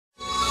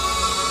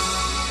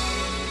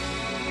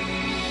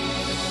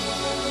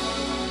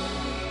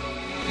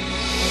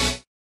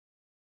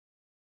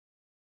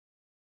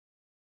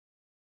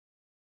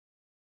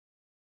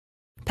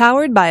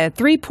powered by a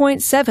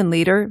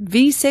 3.7-liter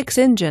V6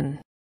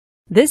 engine.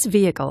 This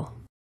vehicle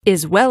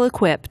is well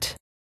equipped.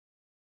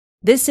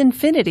 This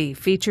Infiniti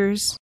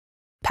features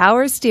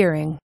power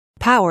steering,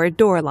 powered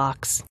door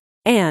locks,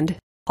 and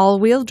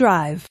all-wheel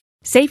drive.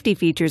 Safety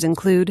features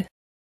include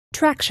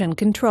traction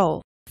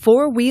control,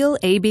 4-wheel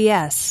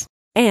ABS,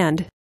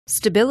 and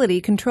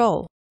stability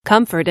control.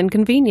 Comfort and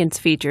convenience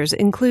features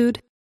include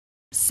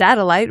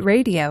satellite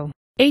radio,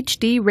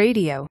 HD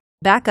radio,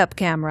 backup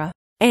camera,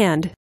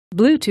 and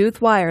Bluetooth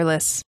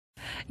wireless.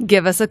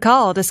 Give us a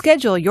call to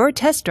schedule your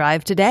test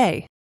drive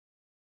today.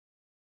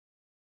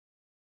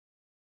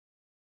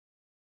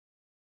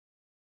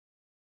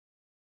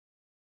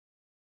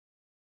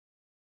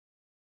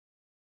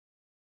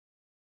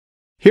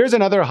 Here's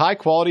another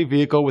high-quality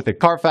vehicle with a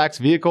Carfax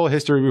Vehicle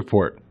History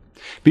Report.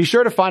 Be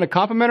sure to find a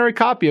complimentary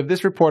copy of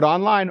this report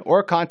online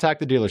or contact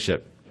the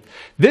dealership.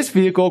 This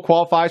vehicle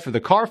qualifies for the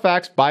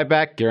Carfax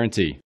Buyback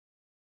Guarantee.